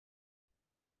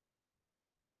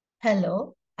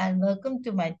Hello and welcome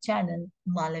to my channel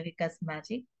Malavika's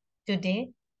Magic. Today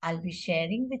I'll be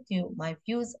sharing with you my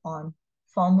views on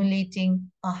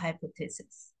formulating a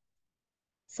hypothesis.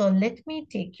 So let me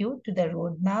take you to the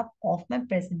roadmap of my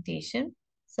presentation.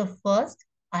 So first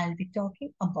I'll be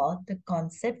talking about the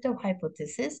concept of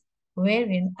hypothesis,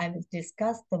 wherein I will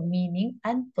discuss the meaning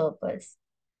and purpose.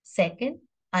 Second,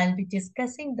 I'll be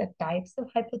discussing the types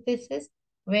of hypothesis,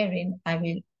 wherein I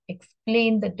will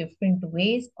explain the different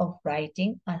ways of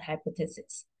writing a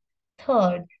hypothesis.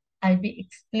 Third, I'll be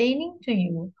explaining to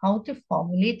you how to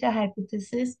formulate a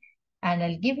hypothesis, and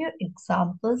I'll give you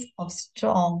examples of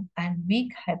strong and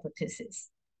weak hypothesis.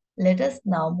 Let us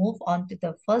now move on to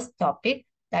the first topic,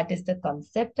 that is the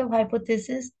concept of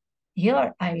hypothesis.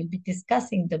 Here I will be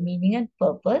discussing the meaning and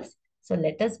purpose. So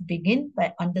let us begin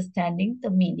by understanding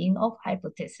the meaning of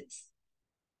hypothesis.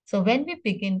 So when we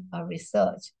begin our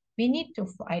research, we need to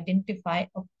identify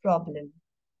a problem.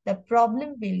 The problem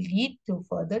will lead to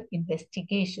further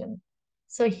investigation.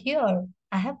 So here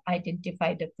I have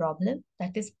identified a problem,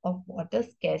 that is of water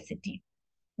scarcity.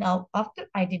 Now, after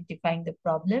identifying the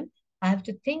problem, I have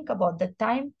to think about the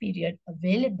time period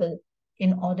available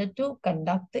in order to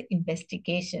conduct the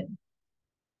investigation.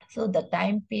 So the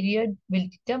time period will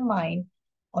determine,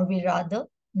 or will rather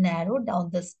narrow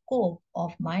down the scope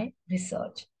of my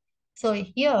research. So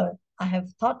here I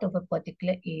have thought of a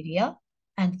particular area,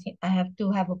 and I have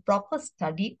to have a proper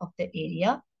study of the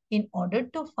area in order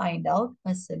to find out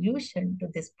a solution to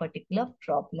this particular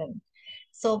problem.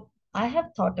 So I have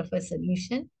thought of a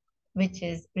solution, which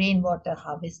is rainwater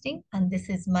harvesting, and this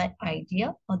is my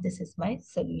idea, or this is my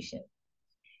solution.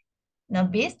 Now,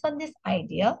 based on this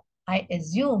idea, I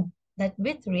assume that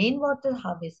with rainwater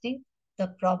harvesting, the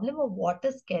problem of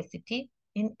water scarcity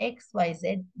in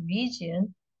XYZ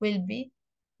region will be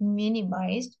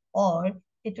minimized, or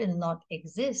it will not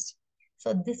exist.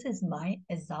 So this is my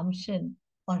assumption,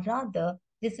 or rather,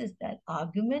 this is the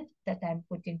argument that I'm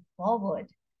putting forward.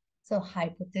 So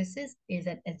hypothesis is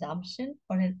an assumption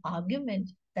or an argument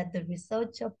that the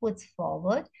researcher puts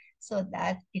forward so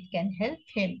that it can help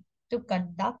him to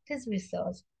conduct his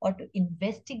research, or to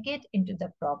investigate into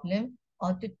the problem,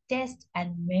 or to test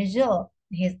and measure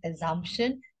his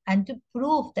assumption, and to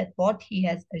prove that what he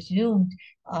has assumed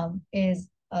is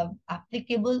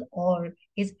applicable or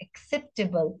is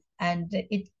acceptable, and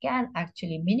it can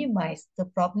actually minimize the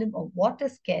problem of water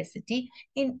scarcity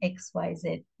in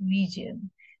XYZ region.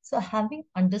 So having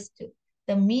understood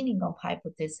the meaning of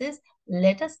hypothesis,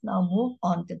 let us now move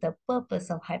on to the purpose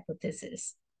of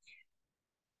hypothesis.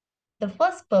 The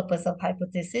first purpose of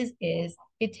hypothesis is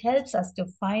it helps us to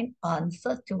find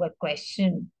answer to a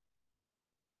question.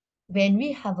 When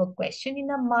we have a question in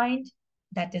our mind,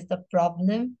 that is the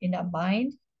problem in our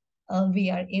mind, we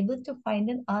are able to find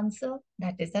an answer,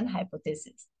 that is an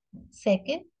hypothesis.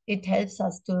 Second, it helps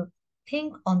us to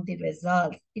think on the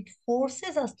results. It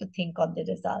forces us to think on the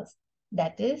results.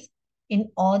 That is, in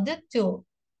order to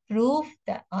prove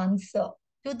the answer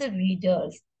to the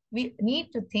readers, we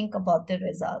need to think about the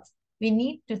results. We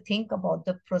need to think about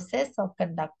the process of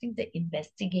conducting the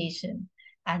investigation.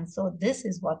 And so this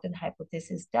is what a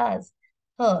hypothesis does.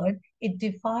 Third, it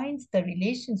defines the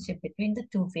relationship between the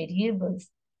two variables.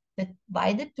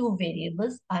 By the two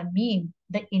variables, I mean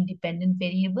the independent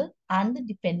variable and the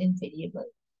dependent variable.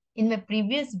 In my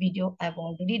previous video, I've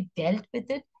already dealt with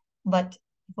it, but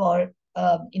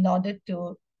in order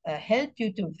to help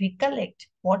you to recollect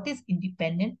what is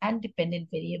independent and dependent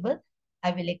variable,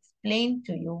 I will explain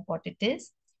to you what it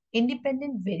is.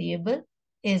 Independent variable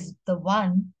is the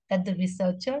one that the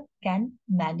researcher can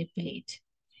manipulate,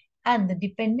 and the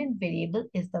dependent variable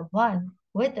is the one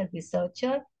where the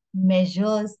researcher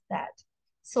measures that.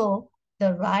 So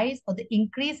the rise or the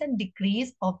increase and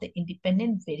decrease of the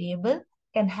independent variable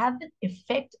can have an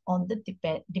effect on the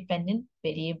dependent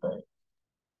variable.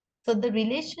 So the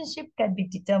relationship can be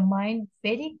determined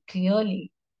very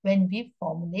clearly when we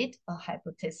formulate a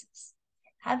hypothesis.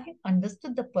 Having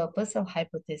understood the purpose of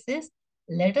hypothesis,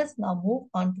 let us now move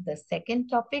on to the second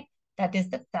topic, that is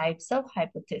the types of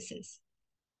hypothesis.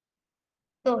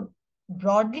 So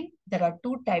broadly, there are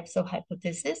two types of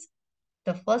hypothesis.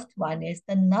 The first one is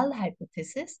the null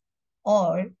hypothesis,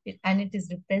 and it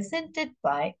is represented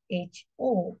by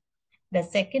HO. The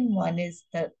second one is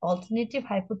the alternative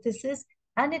hypothesis,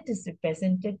 and it is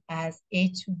represented as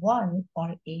H1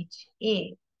 or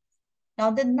HA.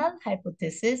 Now, the null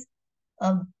hypothesis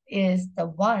is the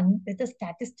one where the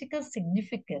statistical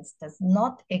significance does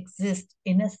not exist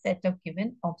in a set of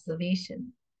given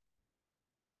observation.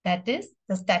 That is,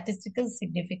 the statistical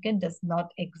significance does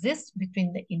not exist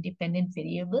between the independent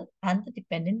variable and the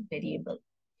dependent variable.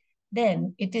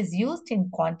 Then it is used in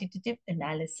quantitative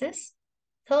analysis.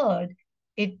 Third,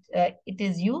 it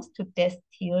is used to test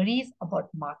theories about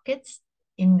markets,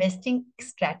 investing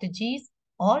strategies,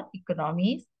 or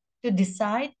economies to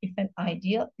decide if an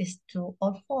idea is true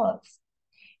or false.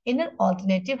 In an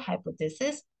alternative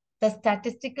hypothesis, the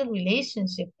statistical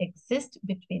relationship exists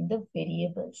between the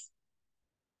variables.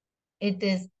 It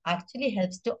is actually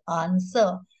helps to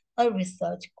answer a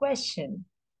research question,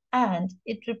 and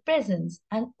it represents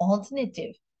an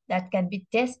alternative that can be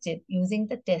tested using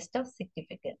the test of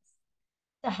significance.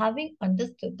 So having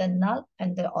understood the null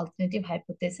and the alternative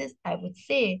hypothesis, I would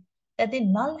say that the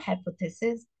null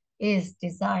hypothesis is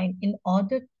designed in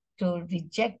order to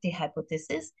reject the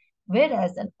hypothesis,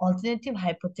 whereas an alternative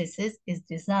hypothesis is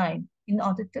designed in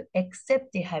order to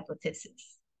accept the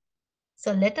hypothesis.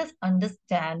 So let us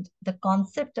understand the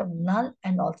concept of null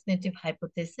and alternative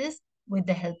hypothesis with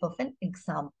the help of an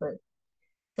example.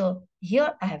 So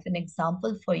here I have an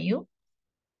example for you.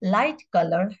 Light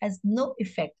color has no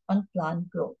effect on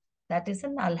plant growth. That is a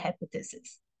null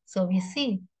hypothesis. So we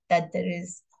see that there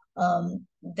is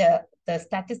the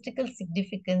statistical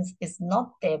significance is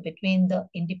not there between the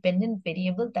independent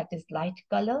variable, that is light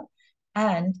color,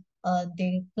 and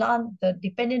the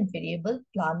dependent variable,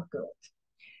 plant growth.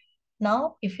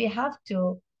 Now, if we have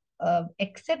to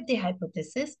accept the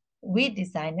hypothesis, we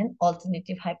design an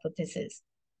alternative hypothesis.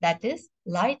 That is,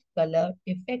 light color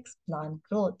affects plant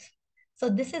growth. So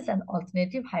this is an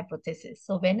alternative hypothesis.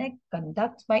 So when I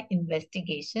conduct my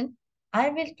investigation, I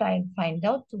will try and find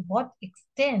out to what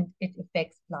extent it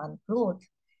affects plant growth.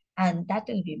 And that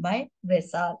will be my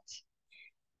result.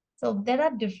 So there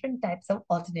are different types of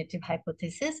alternative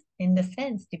hypothesis in the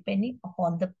sense, depending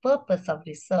upon the purpose of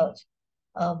research,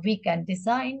 we can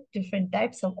design different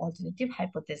types of alternative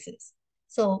hypothesis.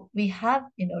 So we have,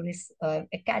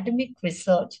 academic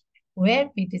research where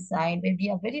we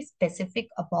are very specific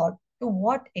about to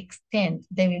what extent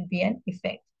there will be an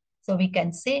effect. So we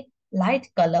can say light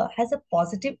color has a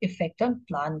positive effect on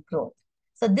plant growth.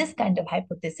 So this kind of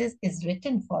hypothesis is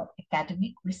written for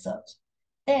academic research.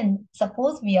 Then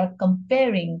suppose we are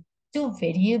comparing two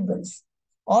variables,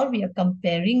 or we are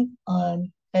comparing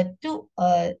two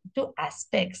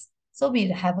aspects. So we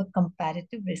have a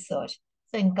comparative research.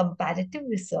 So in comparative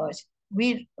research,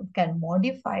 we can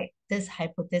modify this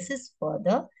hypothesis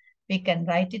further. We can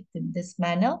write it in this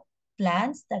manner.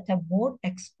 Plants that have more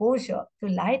exposure to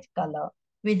light color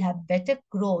will have better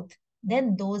growth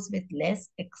than those with less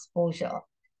exposure.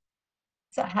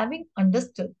 So having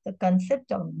understood the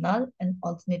concept of null and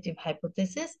alternative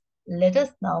hypothesis, let us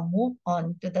now move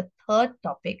on to the third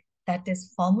topic, that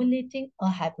is formulating a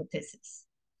hypothesis.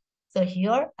 So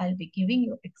here I'll be giving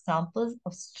you examples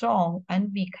of strong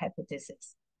and weak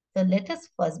hypothesis. So let us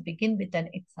first begin with an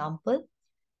example.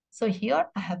 So here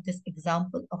I have this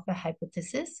example of a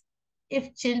hypothesis.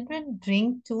 If children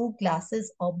drink 2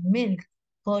 glasses of milk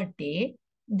per day,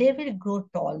 they will grow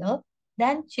taller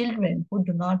than children who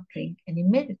do not drink any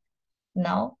milk.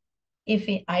 Now, if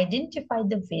we identify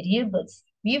the variables,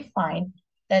 we find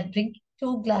that drinking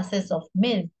 2 glasses of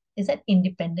milk is an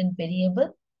independent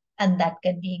variable, and that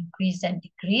can be increased and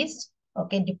decreased,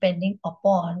 okay, depending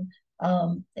upon,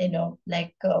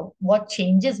 what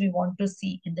changes we want to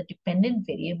see in the dependent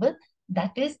variable,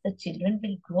 that is the children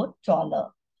will grow taller.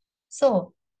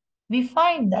 So we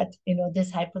find that,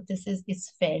 this hypothesis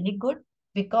is fairly good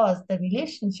because the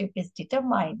relationship is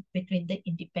determined between the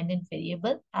independent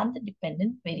variable and the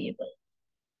dependent variable.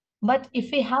 But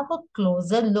if we have a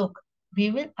closer look,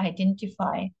 we will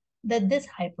identify that this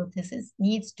hypothesis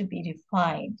needs to be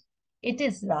refined. It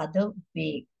is rather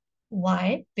vague.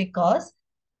 Why? Because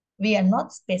we are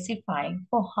not specifying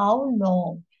for how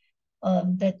long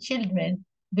the children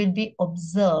will be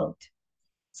observed.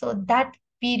 So that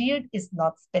period is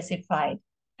not specified.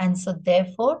 And so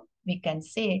therefore, we can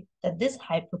say that this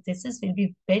hypothesis will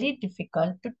be very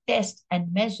difficult to test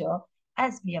and measure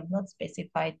as we have not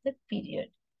specified the period.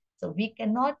 So we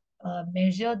cannot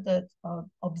observe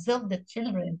the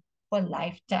children for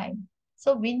lifetime.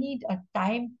 So we need a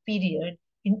time period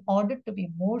in order to be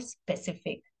more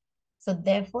specific. So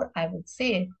therefore, I would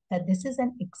say that this is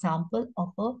an example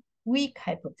of a weak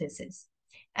hypothesis.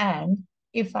 And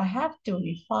if I have to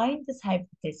refine this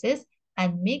hypothesis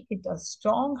and make it a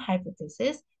strong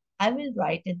hypothesis, I will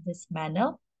write in this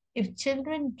manner. If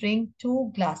children drink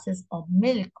 2 glasses of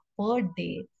milk per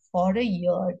day for a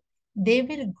year, they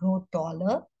will grow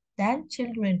taller than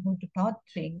children who do not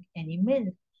drink any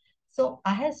milk. So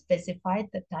I have specified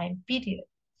the time period,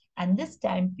 and this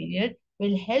time period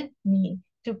will help me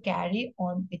to carry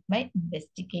on with my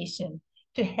investigation,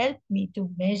 to help me to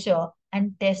measure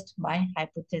and test my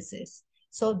hypothesis.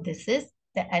 So this is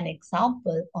an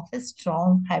example of a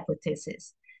strong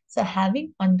hypothesis. So,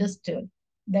 having understood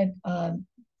that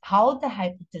how the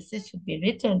hypothesis should be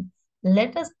written,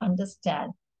 let us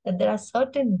understand that there are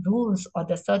certain rules or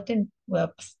the certain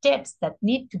steps that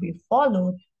need to be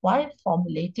followed while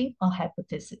formulating a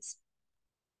hypothesis.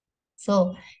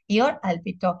 So here I'll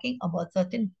be talking about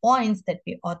certain points that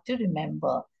we ought to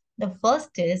remember. The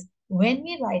first is when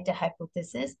we write a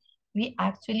hypothesis, we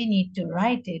actually need to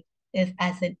write it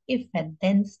as an if and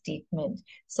then statement.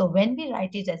 So when we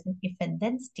write it as an if and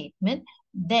then statement,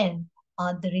 then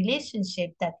the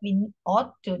relationship that we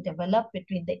ought to develop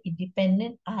between the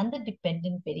independent and the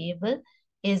dependent variable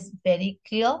is very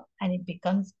clear, and it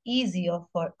becomes easier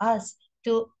for us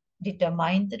to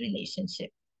determine the relationship.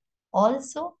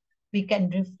 Also, we can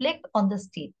reflect on the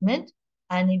statement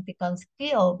and it becomes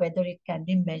clear whether it can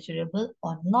be measurable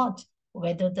or not,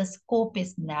 whether the scope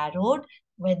is narrowed,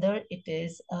 whether it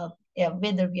is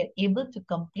whether we are able to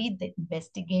complete the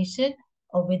investigation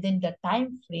or within the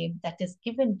time frame that is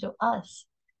given to us.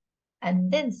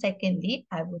 And then secondly,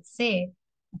 I would say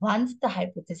once the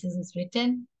hypothesis is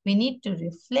written, we need to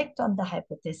reflect on the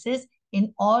hypothesis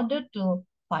in order to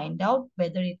find out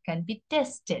whether it can be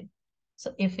tested.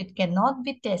 So if it cannot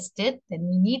be tested, then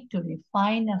we need to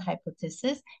refine a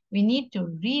hypothesis. We need to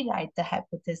rewrite the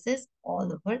hypothesis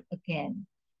all over again.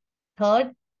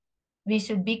 Third, we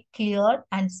should be clear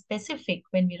and specific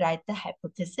when we write the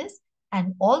hypothesis.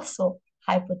 And also,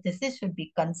 hypothesis should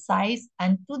be concise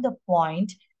and to the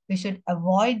point. We should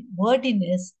avoid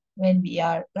wordiness when we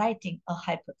are writing a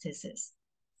hypothesis.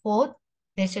 Fourth,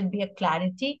 there should be a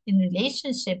clarity in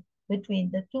relationship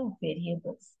between the two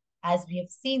variables. As we have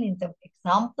seen in the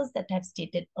examples that I've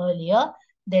stated earlier,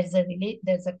 there's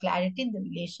a clarity in the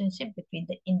relationship between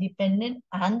the independent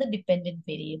and the dependent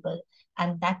variable,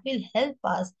 and that will help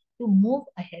us to move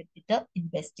ahead with the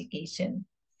investigation.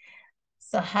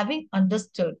 So having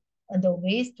understood the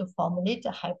ways to formulate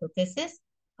a hypothesis,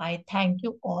 I thank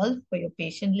you all for your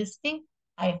patient listening.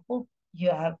 I hope you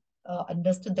have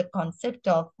understood the concept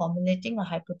of formulating a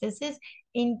hypothesis.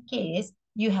 In case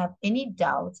you have any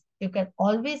doubts, you can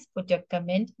always put your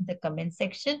comment in the comment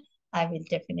section. I will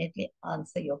definitely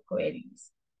answer your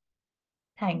queries.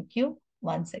 Thank you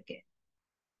once again.